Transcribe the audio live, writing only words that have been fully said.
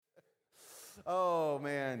Oh,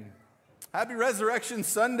 man. Happy Resurrection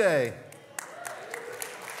Sunday.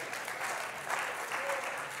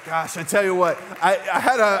 Gosh, I tell you what, I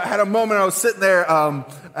had a moment. I was sitting there. I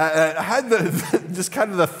had just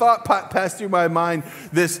kind of the thought pass through my mind.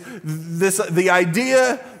 The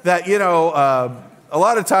idea that a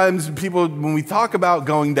lot of times people, when we talk about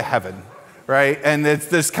going to heaven, right, and it's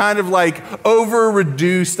this kind of like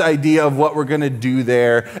over-reduced idea of what we're going to do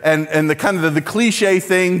there, and the kind of the cliche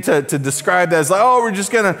thing to describe that as like, oh, we're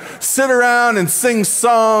just going to sit around and sing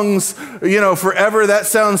songs, forever. That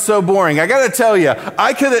sounds so boring. I got to tell you,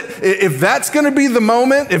 if that's going to be the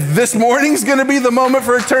moment, if this morning's going to be the moment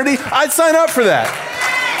for eternity, I'd sign up for that.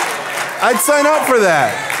 I'd sign up for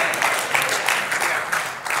that.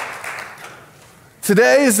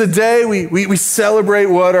 Today is the day we celebrate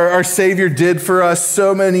what our Savior did for us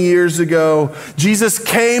so many years ago. Jesus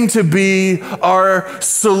came to be our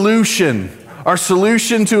solution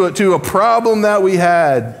to a problem that we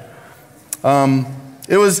had.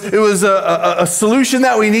 It was a solution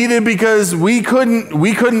that we needed because we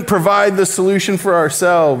couldn't provide the solution for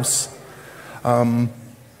ourselves.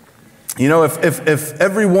 If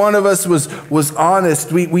every one of us was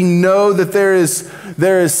honest, we know that there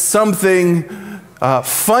is something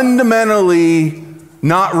fundamentally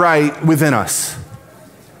not right within us.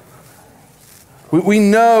 We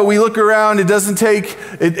know, we look around, it doesn't take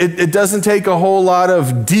a whole lot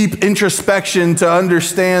of deep introspection to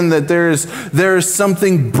understand that there is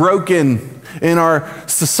something broken in our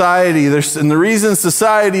society. And the reason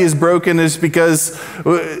society is broken is because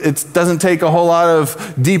it doesn't take a whole lot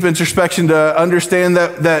of deep introspection to understand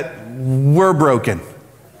that we're broken.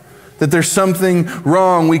 That there's something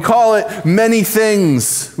wrong. We call it many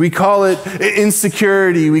things. We call it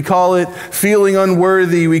insecurity. We call it feeling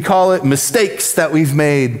unworthy. We call it mistakes that we've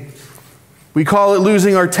made. We call it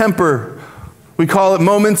losing our temper. We call it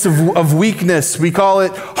moments of weakness. We call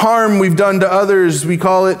it harm we've done to others. We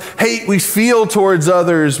call it hate we feel towards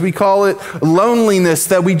others. We call it loneliness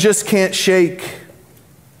that we just can't shake.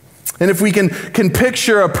 And if we can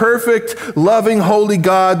picture a perfect, loving, holy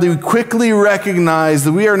God, we quickly recognize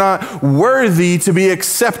that we are not worthy to be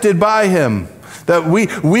accepted by Him. That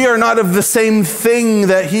we are not of the same thing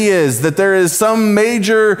that He is. That there is some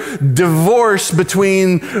major divorce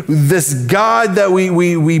between this God that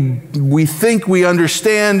we think we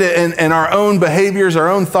understand and our own behaviors, our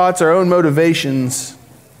own thoughts, our own motivations.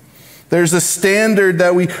 There's a standard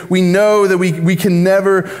that we know that we can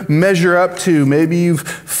never measure up to. Maybe you've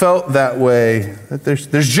felt that way. That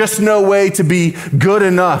there's just no way to be good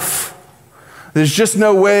enough. There's just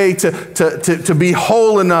no way to be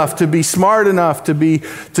whole enough, to be smart enough, to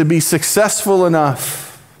be successful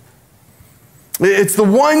enough. It's the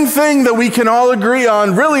one thing that we can all agree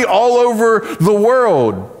on, really all over the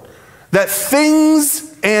world, that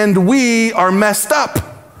things and we are messed up.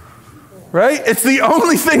 Right? It's the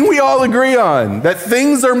only thing we all agree on, that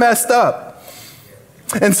things are messed up.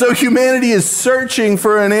 And so humanity is searching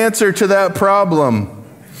for an answer to that problem.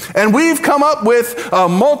 And we've come up with a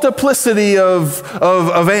multiplicity of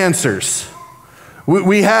answers.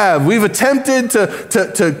 We've attempted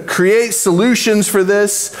to create solutions for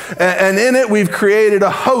this, and in it we've created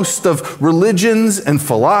a host of religions and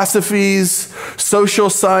philosophies, social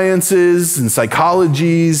sciences and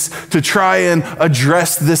psychologies to try and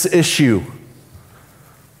address this issue.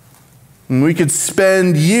 And we could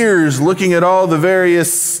spend years looking at all the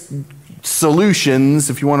various solutions,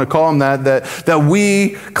 if you want to call them that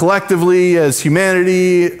we collectively as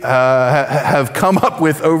humanity have come up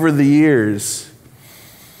with over the years.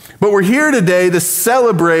 But we're here today to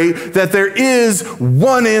celebrate that there is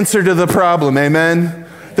one answer to the problem, amen?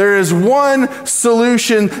 There is one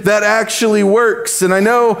solution that actually works. And I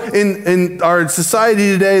know in our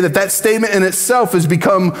society today that statement in itself has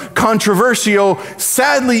become controversial,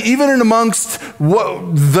 sadly, even in amongst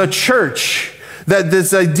the church. That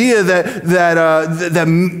this idea that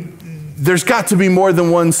there's got to be more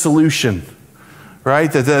than one solution.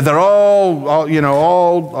 Right? That all what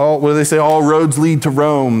do they say? All roads lead to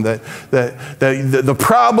Rome. That the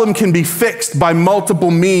problem can be fixed by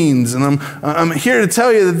multiple means. And I'm here to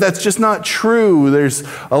tell you that that's just not true. There's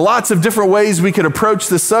lots of different ways we could approach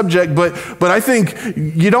this subject, but I think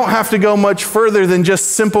you don't have to go much further than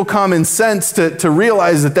just simple common sense to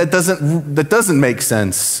realize that doesn't make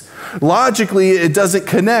sense. Logically, it doesn't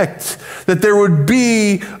connect. That there would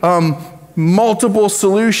be multiple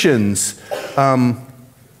solutions.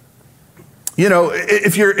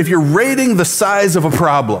 If you're rating the size of a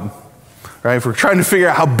problem, right? If we're trying to figure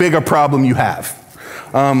out how big a problem you have,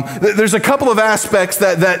 There's a couple of aspects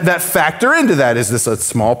that factor into that. Is this a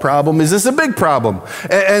small problem? Is this a big problem?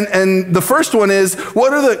 And the first one is,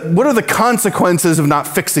 what are the consequences of not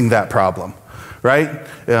fixing that problem? Right?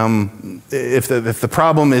 If the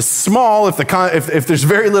problem is small, if there's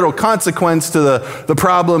very little consequence to the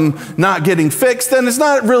problem not getting fixed, then it's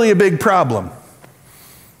not really a big problem.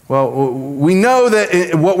 Well, we know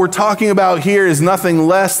that what we're talking about here is nothing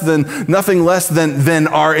less than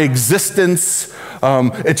our existence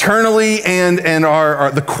eternally and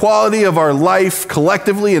the quality of our life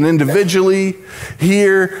collectively and individually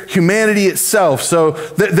here, humanity itself. So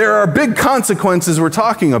there are big consequences we're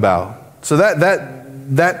talking about. So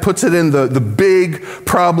that puts it in the big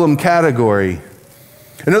problem category.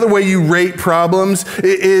 Another way you rate problems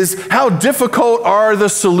is how difficult are the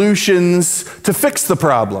solutions to fix the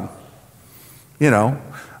problem. If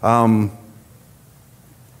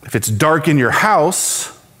it's dark in your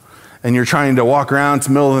house and you're trying to walk around, it's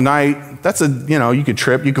the middle of the night, you could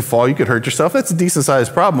trip, you could fall, you could hurt yourself. That's a decent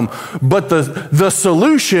sized problem. But the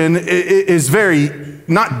solution is very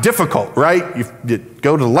not difficult, right? You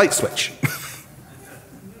go to the light switch.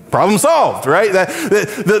 Problem solved, right?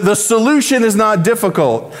 The solution is not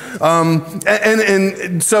difficult.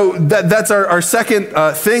 And so that's our second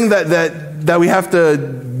thing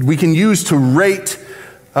that we can use to rate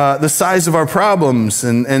the size of our problems.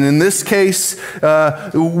 And in this case,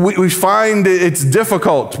 we find it's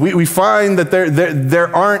difficult. We find that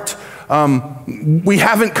there aren't, we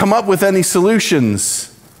haven't come up with any solutions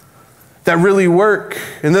that really work.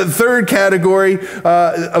 And the third category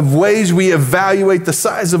of ways we evaluate the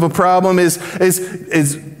size of a problem is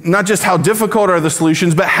not just how difficult are the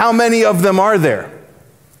solutions, but how many of them are there.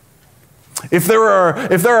 If there are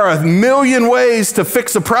 1 million ways to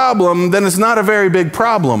fix a problem, then it's not a very big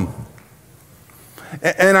problem.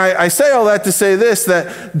 And I say all that to say this, that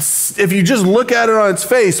if you just look at it on its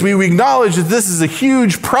face, we acknowledge that this is a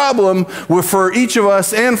huge problem for each of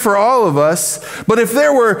us and for all of us. But if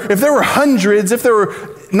there were hundreds, if there were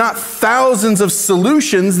not thousands of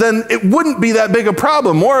solutions, then it wouldn't be that big a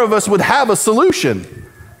problem. More of us would have a solution.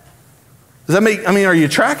 Are you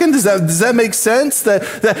tracking? Does that make sense? That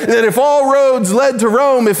if all roads led to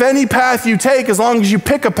Rome, if any path you take, as long as you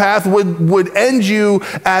pick a path, would end you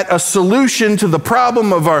at a solution to the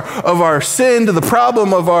problem of our sin, to the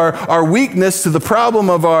problem of our weakness, to the problem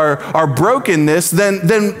of our brokenness,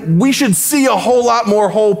 then we should see a whole lot more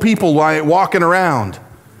whole people walking around.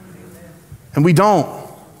 And we don't.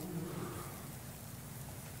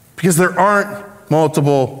 Because there aren't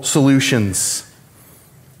multiple solutions.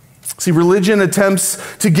 See, religion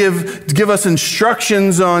attempts to give us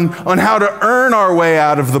instructions on how to earn our way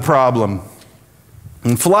out of the problem.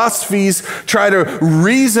 And philosophies try to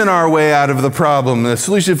reason our way out of the problem. The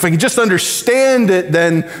solution, if I can just understand it,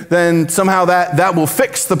 then somehow that will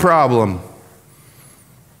fix the problem.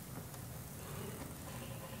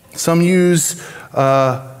 Some use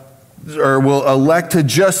or will elect to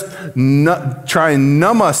just try and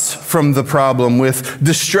numb us from the problem with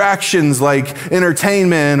distractions like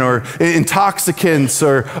entertainment or intoxicants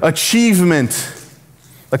or achievement,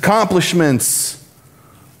 accomplishments.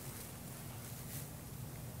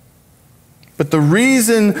 But the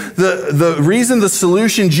reason the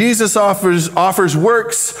solution Jesus offers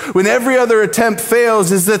works when every other attempt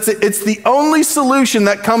fails is that it's the only solution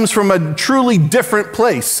that comes from a truly different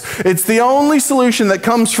place. It's the only solution that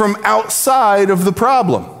comes from outside of the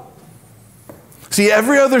problem. See,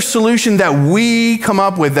 every other solution that we come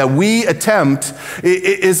up with, that we attempt,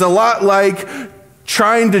 is a lot like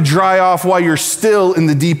trying to dry off while you're still in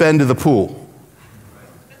the deep end of the pool.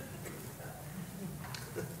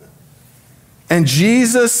 And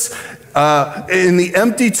Jesus, in the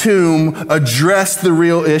empty tomb, addressed the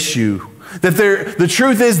real issue. That the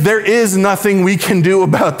truth is, there is nothing we can do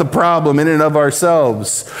about the problem in and of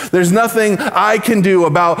ourselves. There's nothing I can do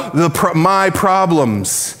about my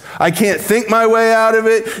problems. I can't think my way out of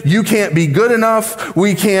it. You can't be good enough.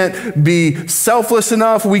 We can't be selfless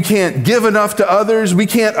enough. We can't give enough to others. We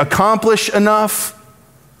can't accomplish enough.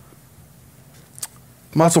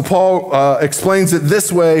 Apostle Paul explains it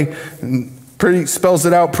this way, spells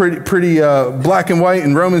it out pretty black and white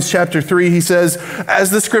in Romans chapter 3. He says,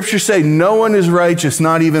 as the scriptures say, no one is righteous,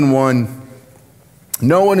 not even one.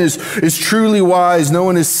 No one is truly wise. No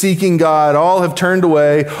one is seeking God. All have turned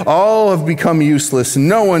away. All have become useless.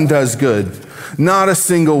 No one does good. Not a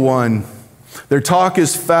single one. Their talk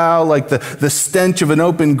is foul like the stench of an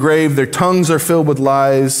open grave. Their tongues are filled with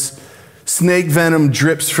lies. Snake venom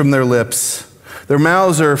drips from their lips. Their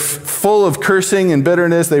mouths are full of cursing and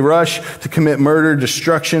bitterness. They rush to commit murder.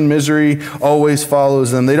 Destruction, misery always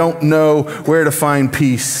follows them. They don't know where to find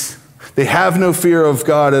peace. They have no fear of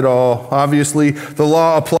God at all. Obviously, the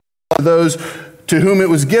law applies to those to whom it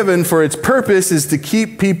was given, for its purpose is to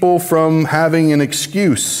keep people from having an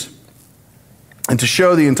excuse and to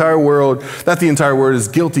show the entire world that the entire world is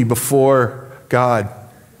guilty before God.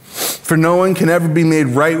 For no one can ever be made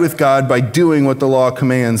right with God by doing what the law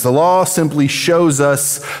commands. The law simply shows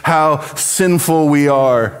us how sinful we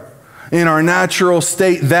are. In our natural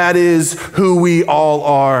state, that is who we all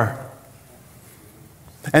are.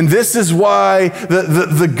 And this is why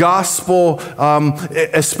the gospel,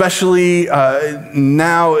 especially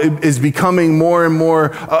now, is becoming more and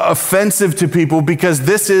more offensive to people, because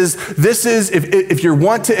this is if you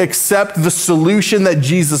want to accept the solution that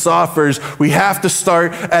Jesus offers, we have to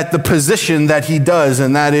start at the position that he does,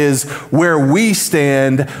 and that is where we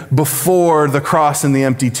stand before the cross and the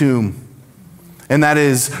empty tomb. And that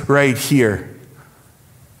is right here.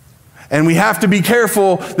 And we have to be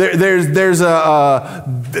careful. There is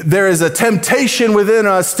a temptation within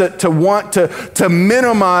us to want to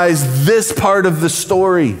minimize this part of the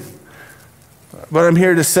story. But I'm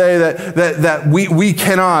here to say that we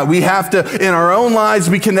cannot. We have to, in our own lives,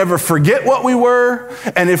 we can never forget what we were.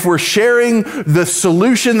 And if we're sharing the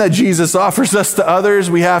solution that Jesus offers us to others,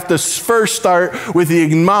 we have to first start with the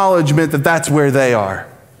acknowledgement that that's where they are.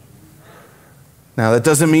 Now, that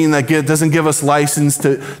doesn't mean that it doesn't give us license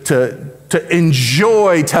to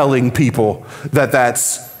enjoy telling people that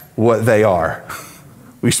that's what they are.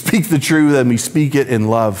 We speak the truth and we speak it in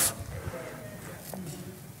love.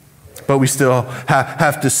 But we still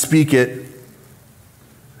have to speak it.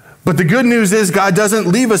 But the good news is God doesn't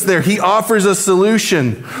leave us there. He offers a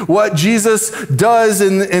solution. What Jesus does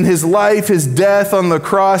in his life, his death on the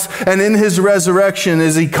cross, and in his resurrection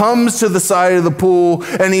is he comes to the side of the pool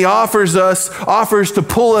and he offers to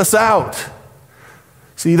pull us out.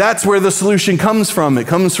 See, that's where the solution comes from. It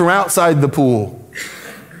comes from outside the pool.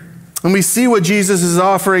 And we see what Jesus is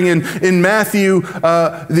offering in Matthew,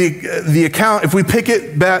 the account. If we pick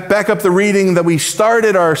it back up the reading that we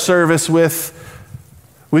started our service with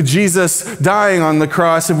Jesus dying on the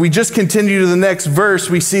cross, if we just continue to the next verse,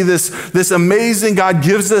 we see this amazing, God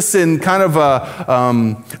gives us in kind of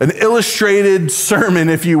an illustrated sermon,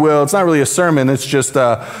 if you will. It's not really a sermon, it's just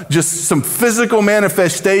some physical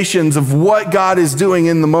manifestations of what God is doing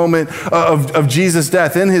in the moment of Jesus'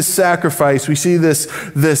 death, in his sacrifice. We see this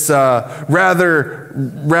rather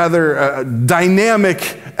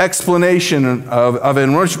dynamic explanation of it.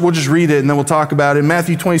 And we'll just read it and then we'll talk about it. In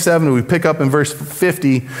Matthew 27, we pick up in verse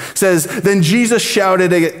 50, says, "Then Jesus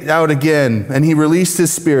shouted out again, and he released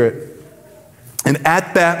his spirit. And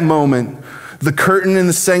at that moment, the curtain in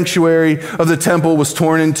the sanctuary of the temple was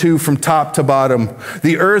torn in two from top to bottom.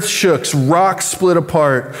 The earth shook, rocks split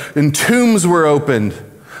apart, and tombs were opened.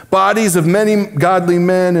 Bodies of many godly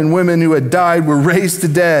men and women who had died were raised to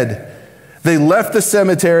dead. They left the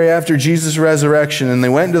cemetery after Jesus' resurrection, and they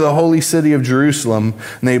went into the holy city of Jerusalem,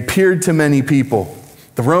 and they appeared to many people.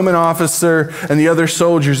 The Roman officer and the other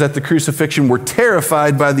soldiers at the crucifixion were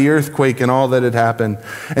terrified by the earthquake and all that had happened.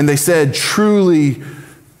 And they said, 'Truly,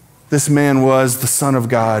 this man was the Son of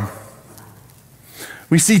God.'"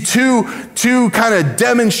 We see two kind of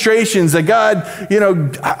demonstrations that God,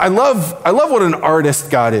 I love what an artist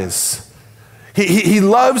God is. He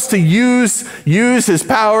loves to use his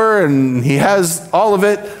power, and he has all of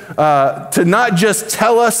it, to not just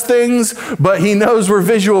tell us things, but he knows we're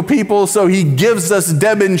visual people, so he gives us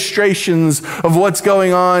demonstrations of what's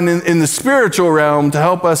going on in the spiritual realm to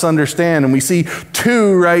help us understand. And we see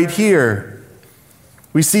two right here.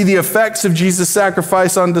 We see the effects of Jesus'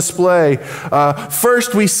 sacrifice on display.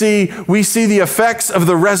 First, we see the effects of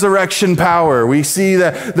the resurrection power. We see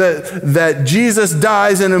that Jesus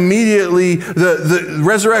dies, and immediately the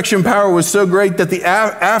resurrection power was so great that the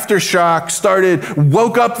aftershock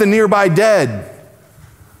woke up the nearby dead.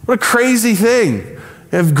 What a crazy thing.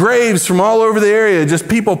 You have graves from all over the area, just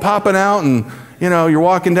people popping out, and you're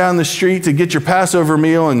walking down the street to get your Passover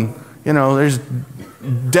meal, and there's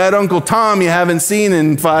dead Uncle Tom you haven't seen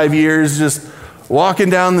in 5 years just walking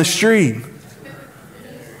down the street.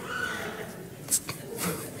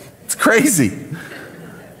 It's crazy.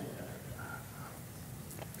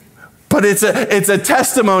 But it's a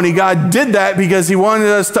testimony. God did that because he wanted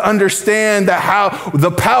us to understand that how the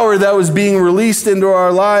power that was being released into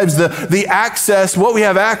our lives, the access, what we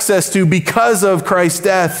have access to because of Christ's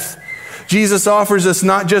death. Jesus offers us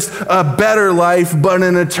not just a better life, but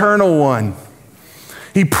an eternal one.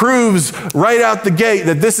 He proves right out the gate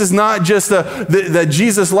that this is not just that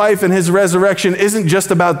Jesus' life and his resurrection isn't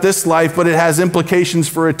just about this life, but it has implications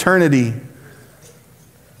for eternity.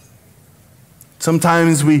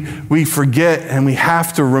 Sometimes we forget, and we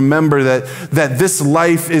have to remember that this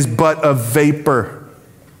life is but a vapor.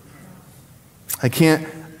 I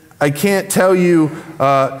can't tell you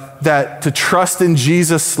that to trust in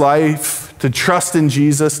Jesus' life, to trust in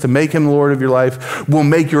Jesus, to make him Lord of your life, will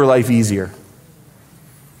make your life easier.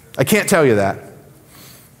 I can't tell you that.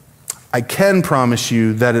 I can promise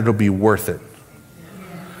you that it'll be worth it.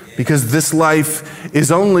 Because this life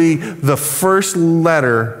is only the first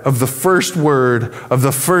letter of the first word of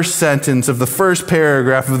the first sentence of the first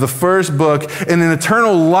paragraph of the first book in an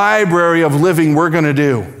eternal library of living we're going to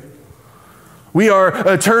do. We are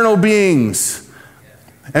eternal beings.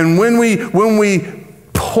 And when we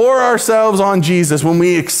pour ourselves on Jesus, when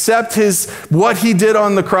we accept what he did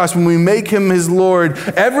on the cross, when we make him his Lord,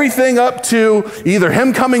 everything up to either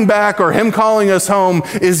him coming back or him calling us home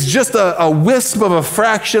is just a wisp of a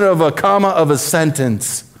fraction of a comma of a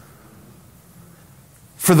sentence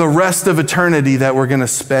for the rest of eternity that we're going to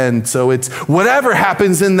spend. So it's whatever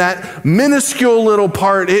happens in that minuscule little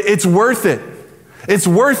part, it's worth it. It's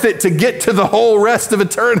worth it to get to the whole rest of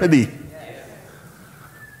eternity.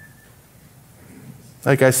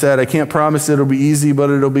 Like I said, I can't promise it'll be easy, but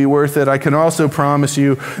it'll be worth it. I can also promise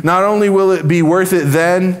you, not only will it be worth it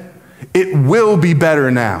then, it will be better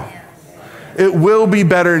now. It will be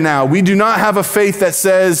better now. We do not have a faith that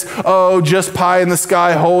says, oh, just pie in the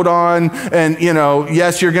sky, hold on. And,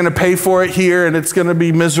 yes, you're going to pay for it here and it's going to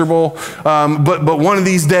be miserable. But one of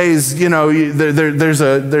these days,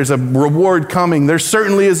 there's a reward coming. There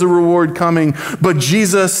certainly is a reward coming. But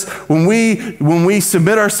Jesus, when we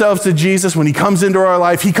submit ourselves to Jesus, when he comes into our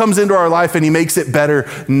life, he comes into our life and he makes it better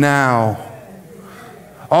now.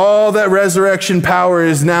 All that resurrection power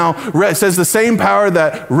is now, says the same power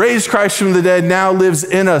that raised Christ from the dead now lives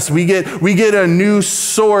in us. We get a new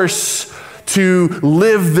source to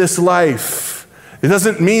live this life. It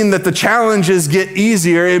doesn't mean that the challenges get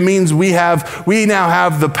easier. It means we now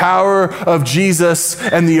have the power of Jesus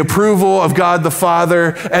and the approval of God the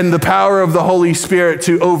Father and the power of the Holy Spirit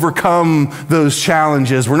to overcome those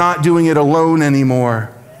challenges. We're not doing it alone anymore.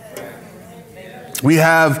 We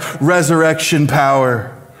have resurrection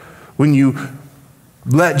power. When you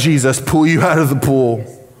let Jesus pull you out of the pool,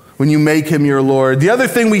 when you make him your Lord. The other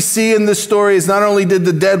thing we see in this story is not only did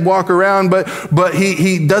the dead walk around, but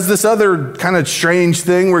he does this other kind of strange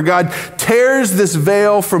thing where God tears this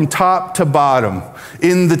veil from top to bottom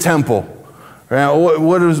in the temple. Right?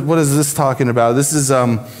 What is this talking about? This is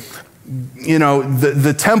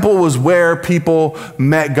the temple was where people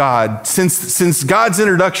met God. Since God's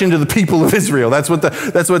introduction to the people of Israel, that's what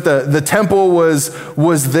the temple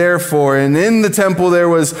was there for. And in the temple there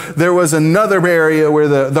was another area where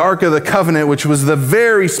the Ark of the Covenant, which was the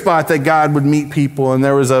very spot that God would meet people, and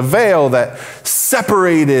there was a veil that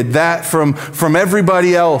separated that from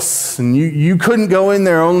everybody else. And you couldn't go in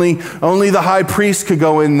there. Only the high priest could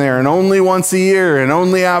go in there, and only once a year, and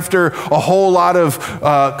only after a whole lot of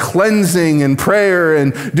cleansing and prayer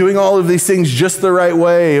and doing all of these things just the right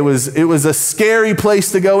way. It was a scary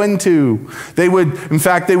place to go into. They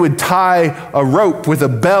would tie a rope with a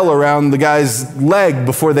bell around the guy's leg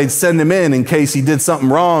before they'd send him in case he did something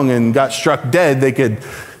wrong and got struck dead. They could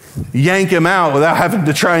yank him out without having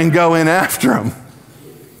to try and go in after him.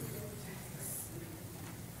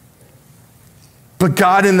 But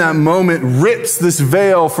God in that moment rips this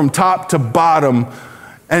veil from top to bottom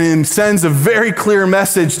and sends a very clear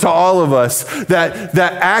message to all of us that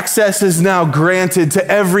access is now granted to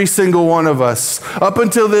every single one of us. Up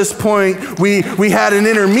until this point, we had an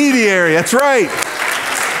intermediary. That's right.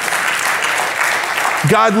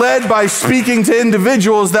 God led by speaking to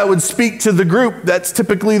individuals that would speak to the group. That's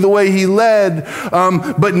typically the way he led.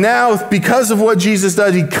 But now, because of what Jesus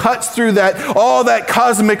does, he cuts through all that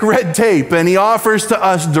cosmic red tape, and he offers to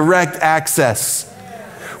us direct access.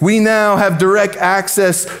 We now have direct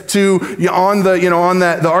access to, on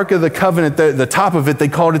the Ark of the Covenant, the top of it, they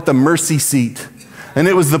called it the mercy seat. And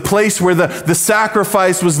it was the place where the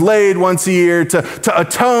sacrifice was laid once a year to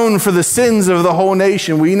atone for the sins of the whole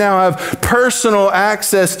nation. We now have personal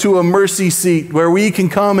access to a mercy seat where we can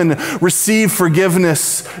come and receive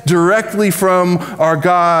forgiveness directly from our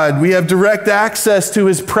God. We have direct access to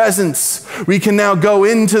his presence. We can now go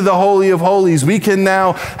into the Holy of Holies. We can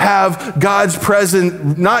now have God's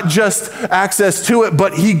presence, not just access to it,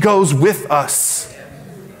 but he goes with us.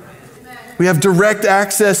 We have direct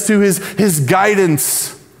access to his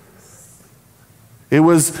guidance. It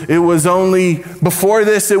was only, before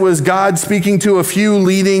this, it was God speaking to a few,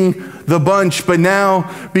 leading the bunch. But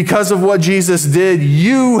now, because of what Jesus did,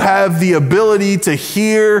 you have the ability to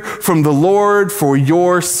hear from the Lord for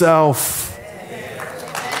yourself.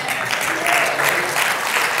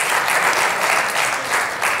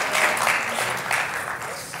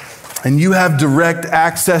 And you have direct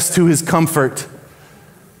access to his comfort.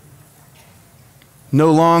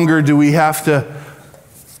 No longer do we have to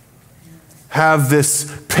have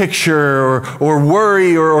this picture or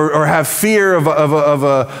worry or have fear of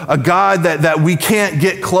a God that we can't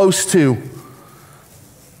get close to.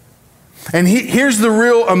 And here's the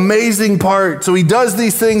real amazing part. So he does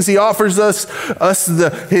these things. He offers us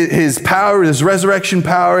his power, his resurrection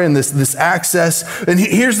power, and this access. And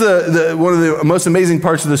here's one of the most amazing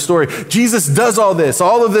parts of the story. Jesus does all this.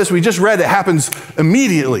 All of this, we just read, it happens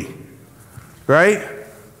immediately, right?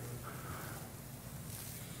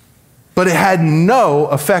 But it had no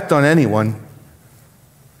effect on anyone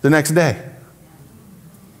the next day.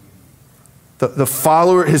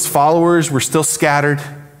 His followers were still scattered.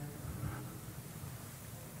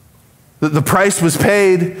 The price was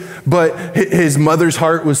paid, but his mother's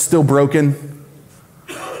heart was still broken.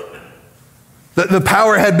 The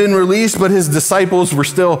power had been released, but his disciples were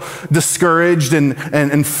still discouraged and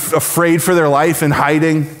afraid for their life and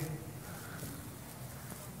hiding.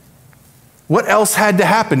 What else had to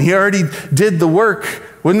happen? He already did the work.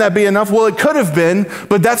 Wouldn't that be enough? Well, it could have been,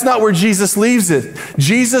 but that's not where Jesus leaves it.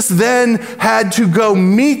 Jesus then had to go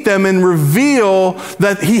meet them and reveal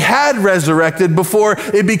that he had resurrected before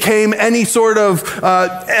it became any sort of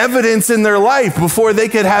evidence in their life. Before they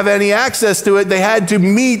could have any access to it, they had to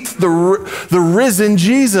meet the risen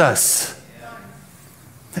Jesus.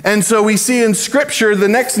 And so we see in Scripture, the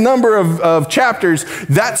next number of chapters,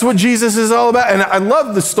 that's what Jesus is all about. And I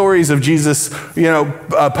love the stories of Jesus,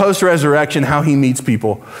 post-resurrection, how he meets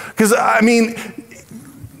people. Because, I think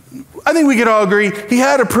we could all agree, he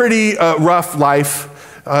had a pretty rough life.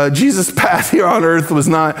 Jesus' path here on earth was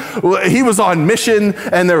not, he was on mission,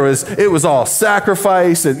 and it was all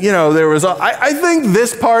sacrifice, and there was I think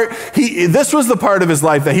this was the part of his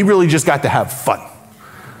life that he really just got to have fun.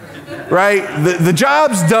 Right? The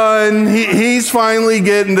job's done. He's finally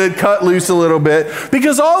getting to cut loose a little bit.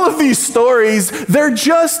 Because all of these stories, they're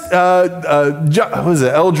just,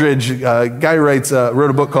 Eldridge, guy wrote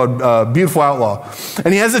a book called Beautiful Outlaw.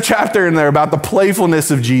 And he has a chapter in there about the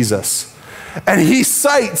playfulness of Jesus. And he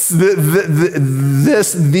cites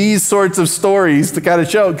these sorts of stories to kind of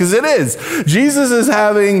show, because it is. Jesus is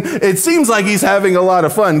it seems like he's having a lot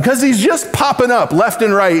of fun, because he's just popping up left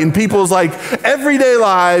and right in people's everyday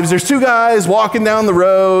lives. There's two guys walking down the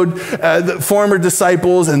road, the former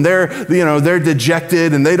disciples, and they're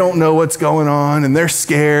dejected and they don't know what's going on and they're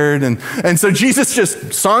scared. And so Jesus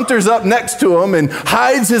just saunters up next to them and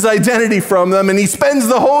hides his identity from them, and he spends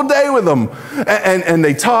the whole day with them. And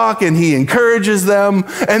they talk, and he encourages them,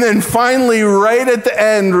 and then finally, right at the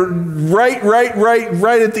end, right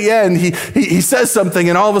at the end, he says something,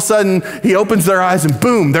 and all of a sudden, he opens their eyes, and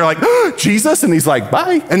boom, they're like, oh, Jesus, and he's like,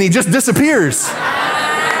 bye, and he just disappears.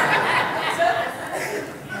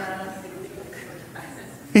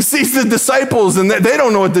 He sees the disciples, and they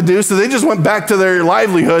don't know what to do, so they just went back to their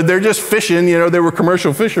livelihood. They're just fishing. They were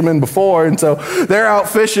commercial fishermen before, and so they're out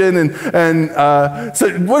fishing. And so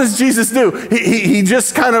what does Jesus do? He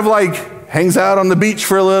just kind of hangs out on the beach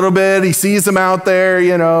for a little bit. He sees them out there,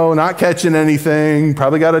 not catching anything.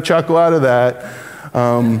 Probably got a chuckle out of that.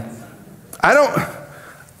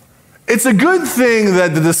 It's a good thing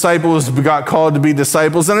that the disciples got called to be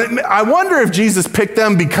disciples. And I wonder if Jesus picked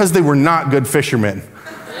them because they were not good fishermen.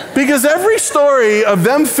 Because every story of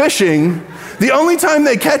them fishing, the only time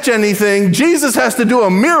they catch anything, Jesus has to do a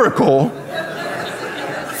miracle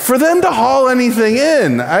for them to haul anything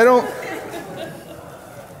in.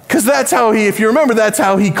 Because that's how if you remember, that's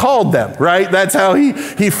how he called them, right? That's how he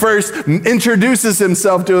first introduces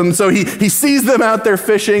himself to them. So he sees them out there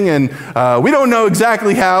fishing, and we don't know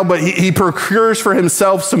exactly how, but he procures for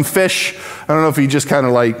himself some fish. I don't know if he just kind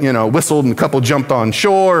of whistled and a couple jumped on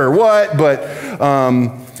shore or what, but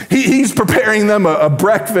he's preparing them a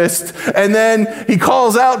breakfast, and then he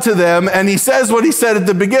calls out to them, and he says what he said at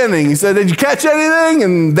the beginning. He said, "Did you catch anything?"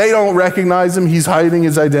 And they don't recognize him. He's hiding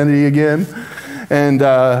his identity again. And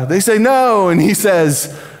they say no, and he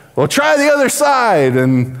says, well, try the other side.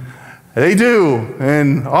 And they do.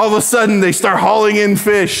 And all of a sudden, they start hauling in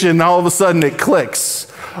fish, and all of a sudden, it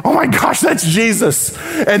clicks. Oh my gosh, that's Jesus.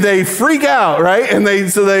 And they freak out, right? And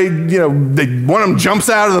one of them jumps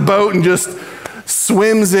out of the boat and just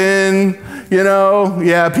swims in,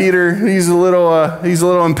 Yeah, Peter, he's a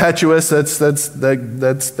little impetuous.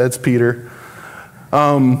 That's Peter.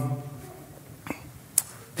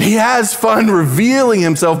 He has fun revealing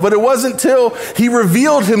himself, but it wasn't till he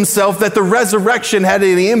revealed himself that the resurrection had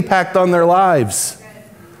any impact on their lives.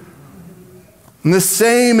 And the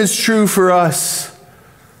same is true for us.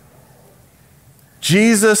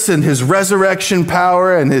 Jesus and his resurrection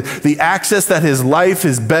power and the access that his life,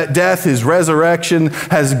 his death, his resurrection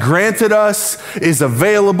has granted us is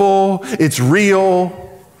available, it's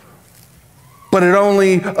real, but it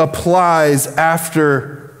only applies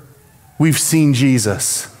after we've seen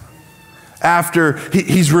Jesus. After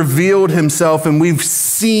he's revealed himself and we've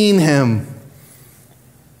seen him.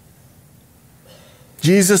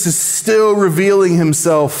 Jesus is still revealing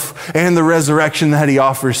himself and the resurrection that he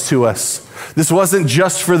offers to us. This wasn't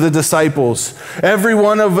just for the disciples. Every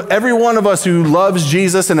one of us who loves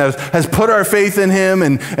Jesus and has put our faith in him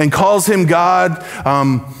and calls him God,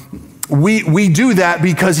 we do that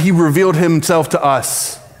because he revealed himself to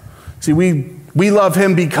us. See, we love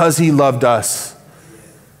him because he loved us.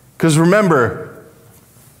 Because remember,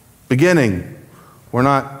 beginning, we're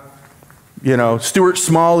not, Stuart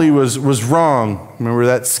Smalley was wrong. Remember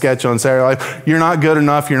that sketch on Saturday Night Live? You're not good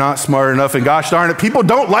enough, you're not smart enough, and gosh darn it, people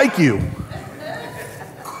don't like you.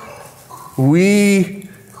 We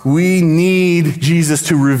need Jesus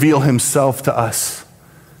to reveal himself to us.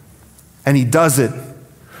 And he does it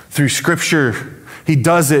through Scripture. He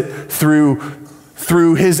does it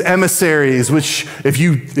through his emissaries, which if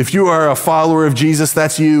you are a follower of Jesus,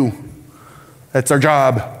 that's you. That's our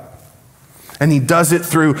job. And he does it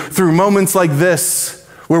through moments like this,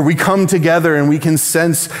 where we come together and we can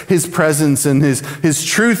sense his presence and his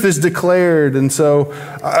truth is declared. And so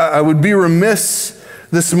I would be remiss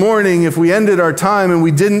this morning if we ended our time and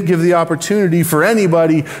we didn't give the opportunity for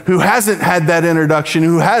anybody who hasn't had that introduction,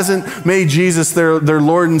 who hasn't made Jesus their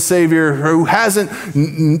Lord and Savior, who hasn't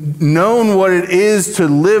known what it is to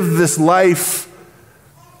live this life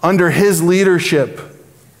under his leadership.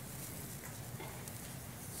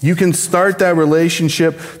 You can start that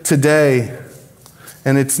relationship today,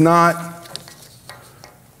 and it's not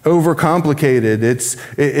overcomplicated.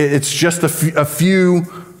 It's just a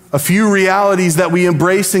few realities that we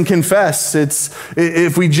embrace and confess. It's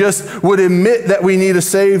if we just would admit that we need a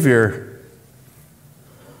Savior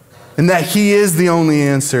and that he is the only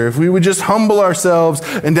answer. If we would just humble ourselves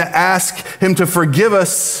and to ask him to forgive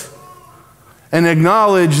us and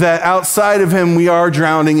acknowledge that outside of him we are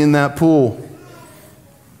drowning in that pool.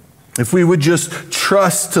 If we would just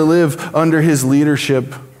trust to live under his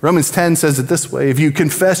leadership. Romans 10 says it this way: if you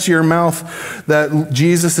confess your mouth that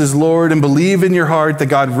Jesus is Lord and believe in your heart that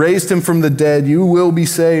God raised him from the dead, you will be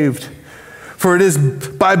saved. For it is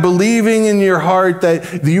by believing in your heart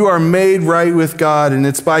that you are made right with God, and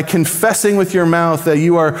it's by confessing with your mouth that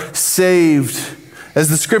you are saved. As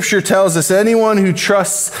the scripture tells us, anyone who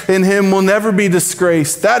trusts in him will never be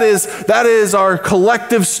disgraced. That is our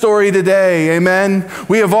collective story today. Amen.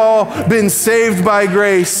 We have all been saved by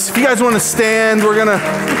grace. If you guys want to stand, we're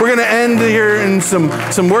gonna end here in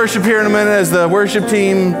some worship here in a minute as the worship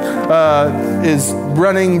team is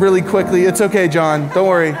running really quickly. It's okay, John. Don't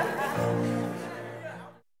worry.